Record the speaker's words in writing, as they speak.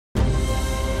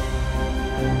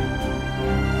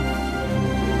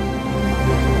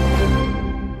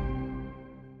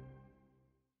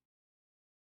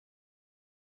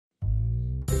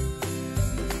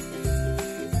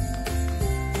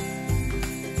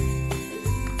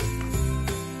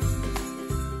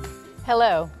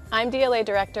Hello, I'm DLA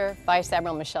Director Vice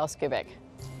Admiral Michelle Skubic.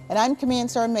 And I'm Command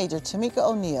Sergeant Major Tomeka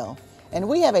O'Neill, and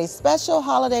we have a special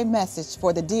holiday message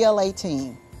for the DLA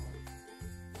team.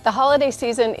 The holiday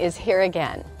season is here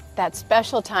again, that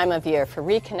special time of year for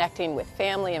reconnecting with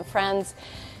family and friends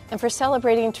and for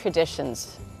celebrating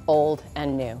traditions, old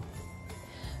and new.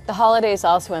 The holidays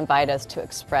also invite us to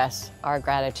express our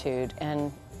gratitude, and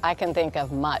I can think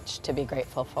of much to be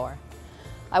grateful for.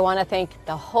 I want to thank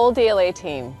the whole DLA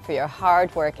team for your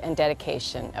hard work and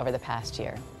dedication over the past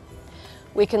year.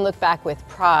 We can look back with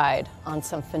pride on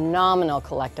some phenomenal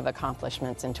collective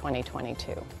accomplishments in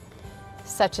 2022,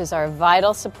 such as our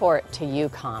vital support to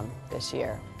UCOM this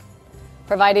year,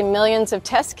 providing millions of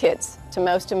test kits to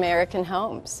most American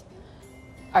homes,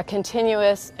 our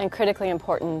continuous and critically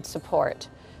important support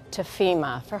to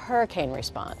FEMA for hurricane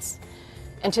response,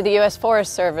 and to the U.S.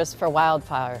 Forest Service for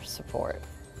wildfire support.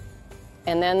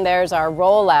 And then there's our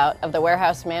rollout of the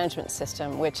warehouse management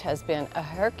system, which has been a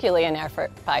Herculean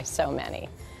effort by so many,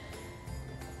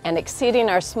 and exceeding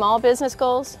our small business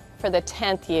goals for the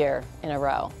 10th year in a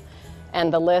row.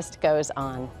 And the list goes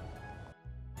on.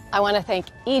 I want to thank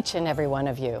each and every one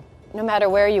of you, no matter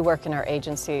where you work in our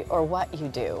agency or what you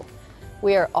do.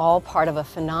 We are all part of a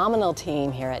phenomenal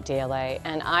team here at DLA,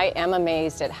 and I am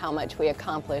amazed at how much we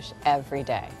accomplish every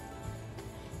day.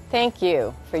 Thank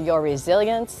you for your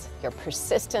resilience, your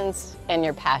persistence, and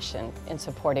your passion in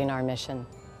supporting our mission.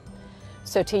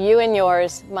 So to you and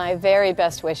yours, my very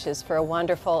best wishes for a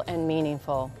wonderful and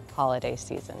meaningful holiday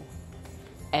season.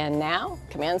 And now,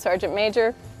 Command Sergeant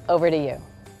Major, over to you.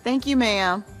 Thank you,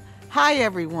 ma'am. Hi,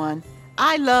 everyone.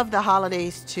 I love the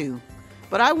holidays too,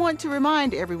 but I want to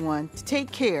remind everyone to take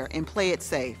care and play it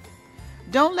safe.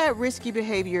 Don't let risky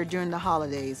behavior during the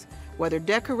holidays, whether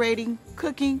decorating,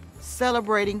 cooking,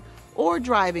 celebrating, or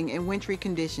driving in wintry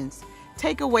conditions,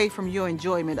 take away from your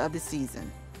enjoyment of the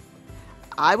season.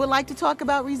 I would like to talk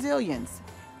about resilience.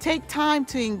 Take time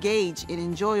to engage in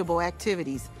enjoyable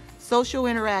activities, social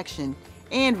interaction,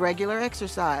 and regular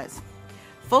exercise.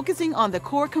 Focusing on the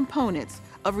core components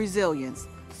of resilience,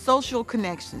 social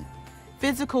connection,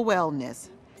 physical wellness,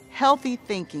 healthy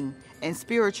thinking, and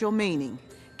spiritual meaning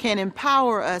can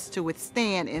empower us to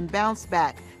withstand and bounce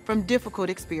back from difficult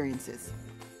experiences.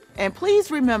 And please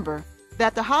remember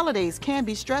that the holidays can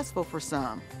be stressful for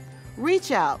some.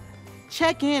 Reach out,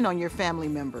 check in on your family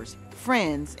members,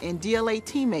 friends, and DLA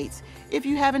teammates if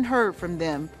you haven't heard from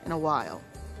them in a while.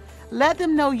 Let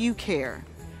them know you care.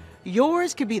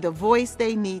 Yours could be the voice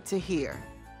they need to hear.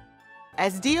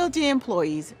 As DoD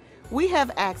employees, we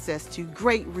have access to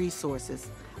great resources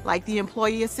like the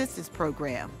Employee Assistance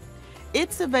Program.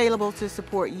 It's available to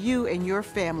support you and your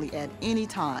family at any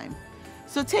time.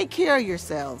 So take care of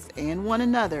yourselves and one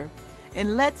another,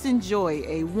 and let's enjoy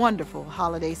a wonderful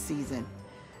holiday season.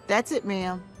 That's it,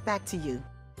 ma'am. Back to you.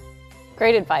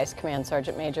 Great advice, Command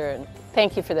Sergeant Major, and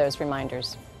thank you for those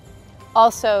reminders.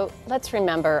 Also, let's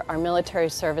remember our military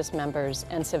service members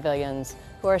and civilians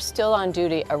who are still on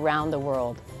duty around the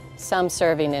world, some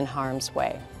serving in harm's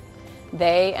way.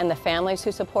 They and the families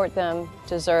who support them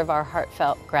deserve our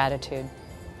heartfelt gratitude.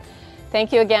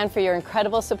 Thank you again for your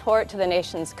incredible support to the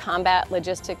nation's Combat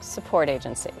Logistics Support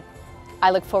Agency.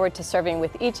 I look forward to serving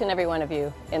with each and every one of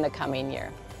you in the coming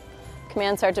year.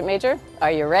 Command Sergeant Major,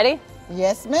 are you ready?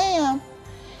 Yes, ma'am.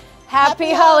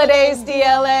 Happy holidays,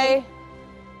 DLA!